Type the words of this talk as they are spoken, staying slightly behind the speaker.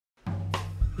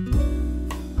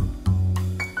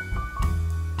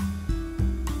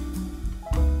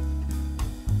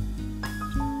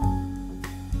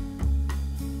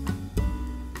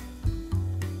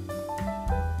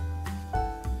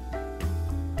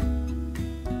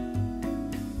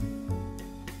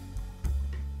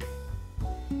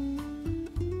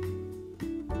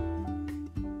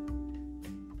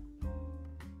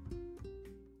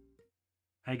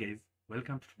Hi guys,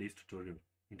 welcome to today's tutorial.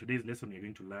 In today's lesson, we're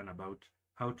going to learn about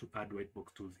how to add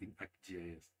Whitebox tools in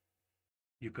ArcGIS.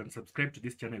 You can subscribe to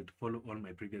this channel to follow all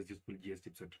my previous useful GIS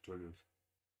tips and tutorials.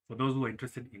 For those who are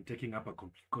interested in taking up a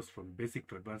complete course from basic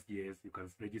to advanced GIS, you can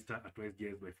register at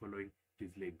WiseGIS by following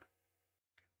this link.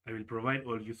 I will provide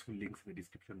all useful links in the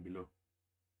description below.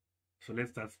 So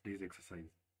let's start today's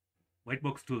exercise.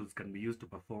 Whitebox tools can be used to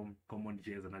perform common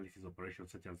GIS analysis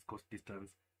operations such as cost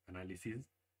distance analysis,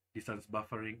 distance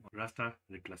buffering, or raster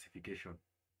reclassification.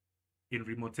 In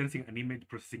remote sensing and image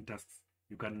processing tasks,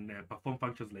 you can perform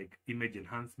functions like image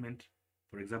enhancement,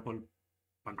 for example,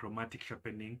 panchromatic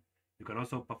sharpening. You can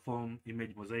also perform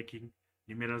image mosaicing,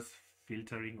 numerous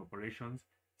filtering operations,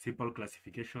 simple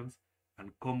classifications,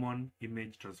 and common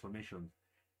image transformations.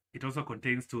 It also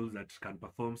contains tools that can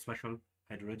perform spatial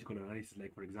hydrological analysis,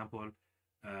 like, for example,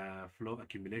 flow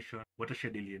accumulation,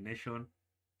 watershed delineation,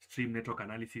 stream network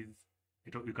analysis.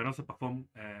 You can also perform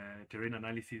terrain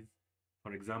analysis,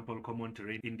 for example, common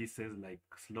terrain indices like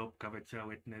slope, curvature,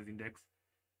 wetness index,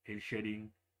 hill shading,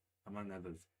 among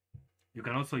others. You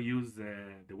can also use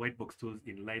the Whitebox tools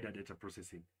in LiDAR data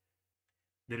processing.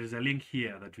 There is a link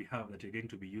here that we have that you're going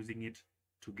to be using it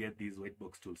to get these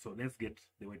Whitebox tools. So let's get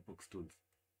the Whitebox tools.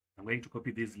 I'm going to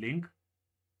copy this link.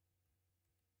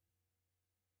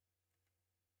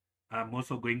 I'm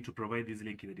also going to provide this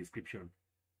link in the description.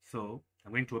 So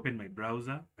I'm going to open my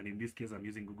browser, and in this case I'm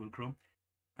using Google Chrome,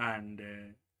 and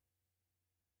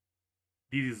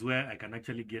this is where I can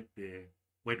actually get the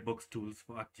Whitebox tools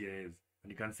for ArcGIS,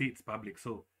 and you can see it's public.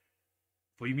 So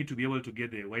for me to be able to get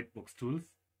the Whitebox tools,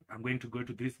 I'm going to go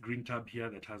to this green tab here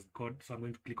that has code. So I'm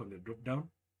going to click on the drop down,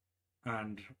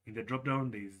 and in the drop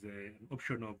down there is an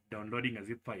option of downloading a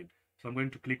zip file. So I'm going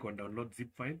to click on download zip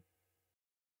file,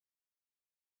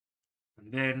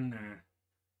 and then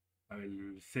I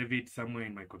will save it somewhere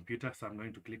in my computer. So I'm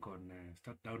going to click on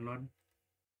start download.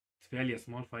 It's fairly a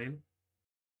small file.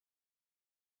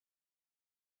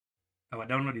 Our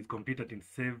download is completed and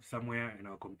saved somewhere in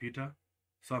our computer.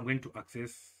 So I'm going to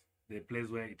access the place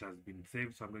where it has been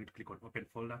saved. So I'm going to click on open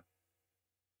folder.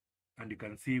 And you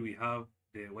can see we have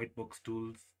the Whitebox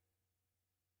tools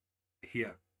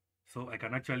here. So I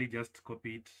can actually just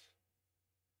copy it.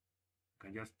 I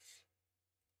can just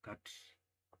cut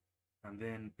and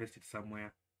then paste it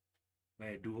somewhere where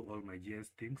I do all my GIS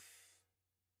things.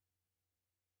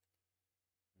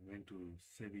 I'm going to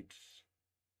save it,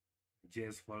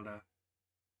 GIS folder.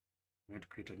 I'm going to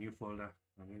create a new folder.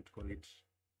 I'm going to call it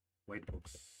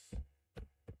Whitebox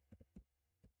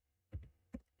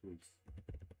tools.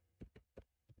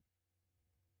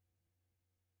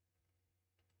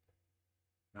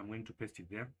 I'm going to paste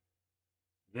it there.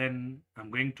 Then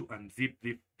I'm going to unzip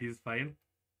this file.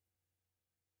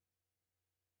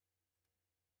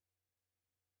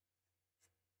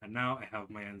 And now I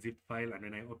have my unzipped file, and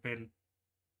when I open,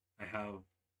 I have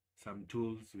some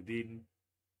tools within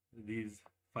this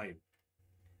file.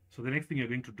 So the next thing you're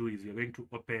going to do is you're going to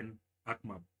open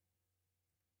ArcMap.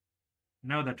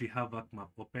 Now that we have ArcMap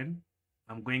open,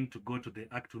 I'm going to go to the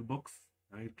Arc Toolbox.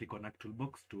 I'm going to click on Arc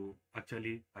Toolbox to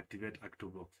actually activate Arc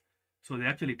Toolbox. So there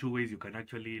are actually two ways you can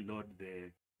actually load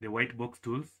the Whitebox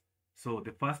tools. So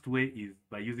the first way is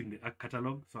by using the Arc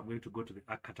Catalog. So I'm going to go to the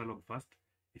Arc Catalog first.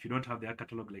 If you don't have the Arc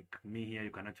Catalog like me here, you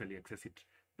can actually access it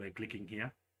by clicking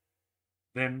here.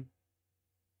 Then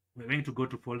we're going to go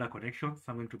to folder connections.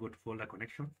 So I'm going to go to folder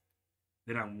connections.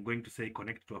 Then I'm going to say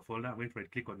connect to a folder. I'm going to right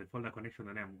click on the folder connection,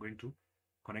 and then I'm going to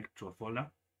connect to a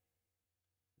folder.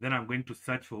 Then I'm going to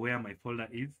search for where my folder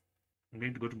is. I'm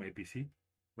going to go to my PC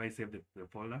where I save the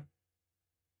folder,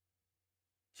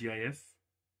 GIS,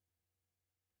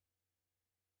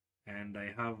 and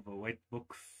I have a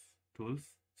Whitebox tools.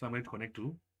 So I'm going to connect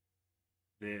to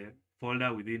the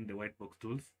folder within the Whitebox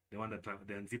tools, the one that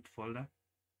the unzipped folder.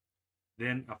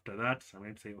 Then after that, I'm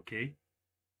going to say OK.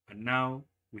 And now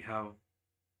we have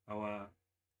our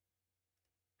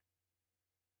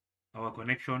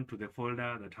connection to the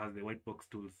folder that has the Whitebox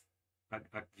tools,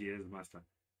 ArcGIS master.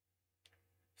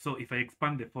 So if I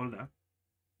expand the folder,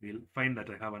 we'll find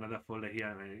that I have another folder here.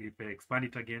 And if I expand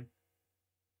it again,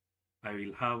 I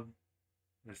will have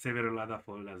several other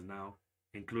folders now,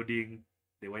 including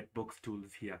the Whitebox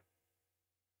tools here.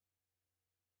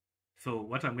 So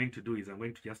what I'm going to do is I'm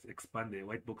going to just expand the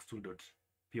Whitebox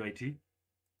tool.pyt.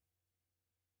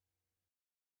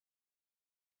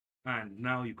 And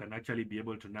now you can actually be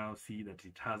able to now see that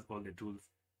it has all the tools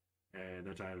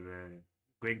that are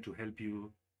going to help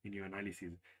you in your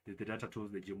analysis. There's the data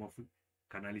tools, the geomorphic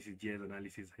analysis, GIS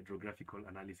analysis, hydrographical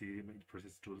analysis, image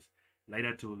process tools,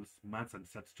 LiDAR tools, maths and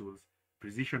stats tools,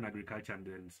 precision agriculture, and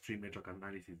then stream network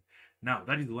analysis. Now,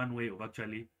 that is one way of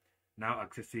actually now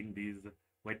accessing these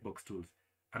Whitebox tools.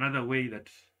 Another way that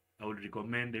I would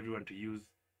recommend everyone to use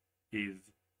is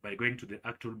by going to the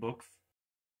ArcToolbox.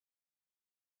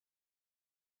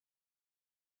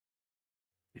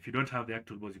 If you don't have the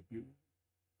ArcToolbox,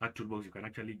 you can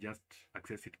actually just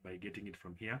access it by getting it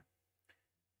from here.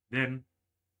 Then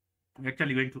we're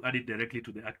actually going to add it directly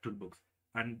to the ArcToolbox.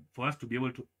 And for us to be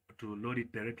able to load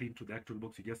it directly into the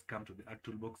ArcToolbox, you just come to the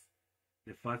ArcToolbox,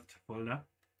 the first folder,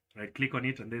 right click on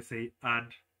it and then say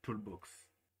Add Toolbox.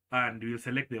 And you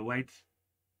select the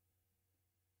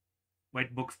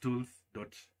Whitebox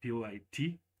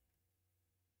tools.pyt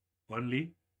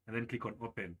only, and then click on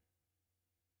Open.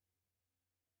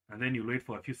 And then you wait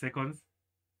for a few seconds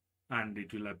and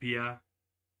it will appear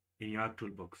in your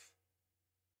ArcToolbox.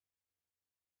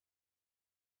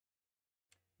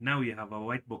 Now we have our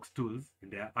Whitebox tools in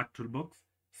the ArcToolbox.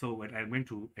 So when I'm going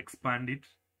to expand it,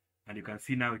 and you can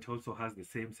see now it also has the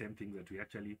same thing that we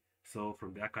actually saw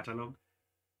from the catalog.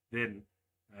 Then,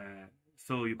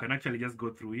 so you can actually just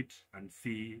go through it and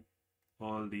see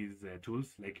all these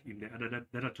tools. Like in the other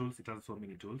data tools, it has so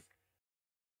many tools.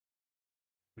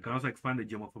 We can also expand the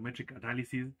geomorphometric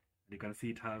analysis. You can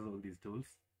see it has all these tools.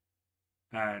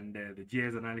 And the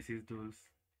GIS analysis tools,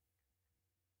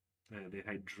 the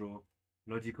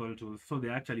hydrological tools. So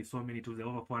there are actually so many tools. There are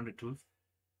over 400 tools.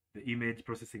 The image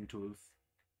processing tools,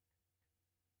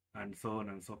 and so on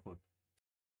and so forth.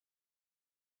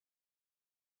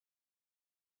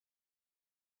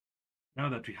 Now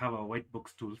that we have our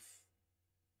Whitebox tools,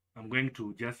 I'm going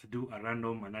to just do a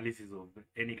random analysis of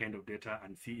any kind of data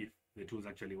and see if the tools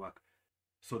actually work.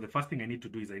 So the first thing I need to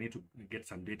do is I need to get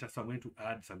some data. So I'm going to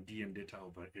add some DM data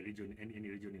over a region, any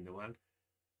region in the world.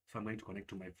 So I'm going to connect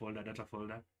to my folder, data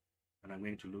folder, and I'm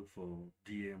going to look for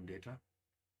DM data.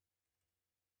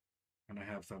 And I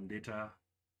have some data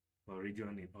for a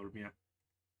region in Oromia.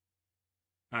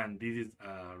 And this is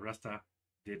raster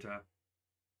data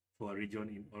for a region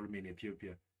in Oromia in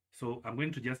Ethiopia. So I'm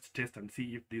going to just test and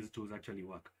see if these tools actually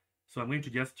work. So I'm going to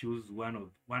just choose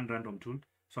one random tool.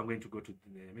 So I'm going to go to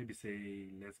maybe say,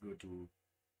 let's go to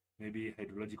maybe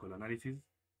hydrological analysis.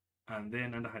 And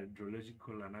then under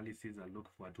hydrological analysis, I'll look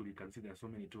for a tool. You can see there are so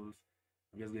many tools.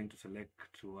 I'm just going to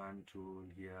select one tool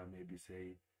here, maybe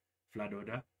say flood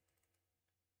order.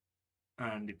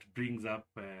 And it brings up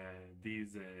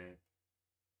this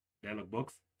dialog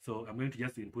box. So I'm going to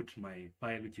just input my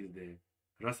file, which is the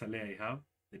raster layer I have,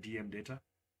 the DM data.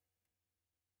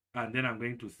 And then I'm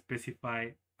going to specify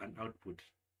an output.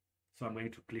 So I'm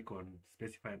going to click on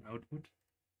specify an output,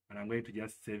 and I'm going to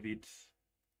just save it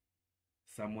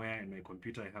somewhere in my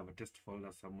computer. I have a test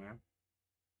folder somewhere.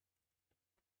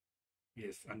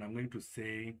 Yes, and I'm going to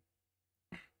say,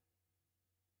 I'm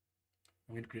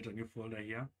going to create a new folder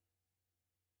here,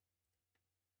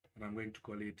 and I'm going to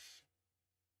call it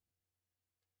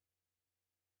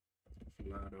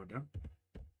flood order.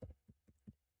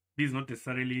 This is not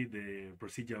necessarily the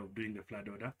procedure of doing the flood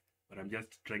order, but I'm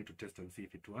just trying to test and see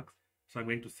if it works. So I'm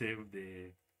going to save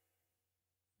the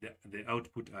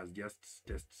output as just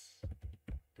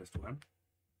test one.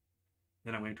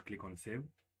 Then I'm going to click on save.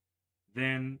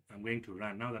 Then I'm going to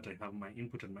run. Now that I have my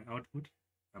input and my output,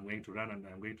 I'm going to run, and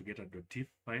I'm going to get a .tif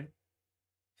file.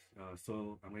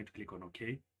 So I'm going to click on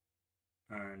OK,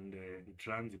 and it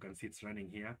runs. You can see it's running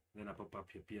here. Then a pop-up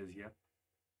appears here.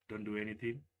 Don't do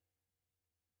anything.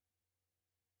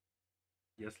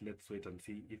 Just let's wait and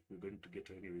see if we're going to get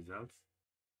any results.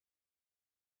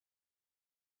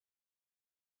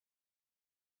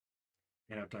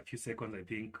 And after a few seconds, I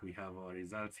think we have our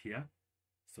results here.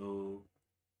 So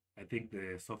I think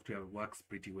the software works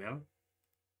pretty well.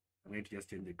 I'm going to just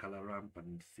change the color ramp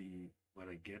and see what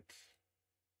I get.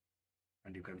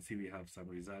 And you can see we have some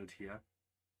result here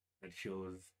that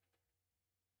shows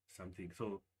something.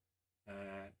 So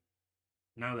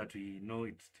now that we know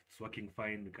it's working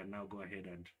fine, we can now go ahead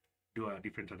and do a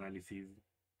different analysis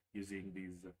using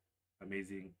these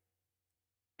amazing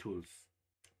tools.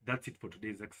 That's it for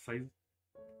today's exercise.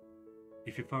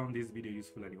 If you found this video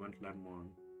useful and you want to learn more on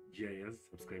GIS,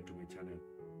 subscribe to my channel.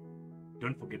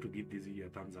 Don't forget to give this video a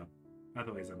thumbs up.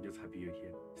 Otherwise, I'm just happy you're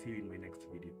here. See you in my next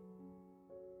video.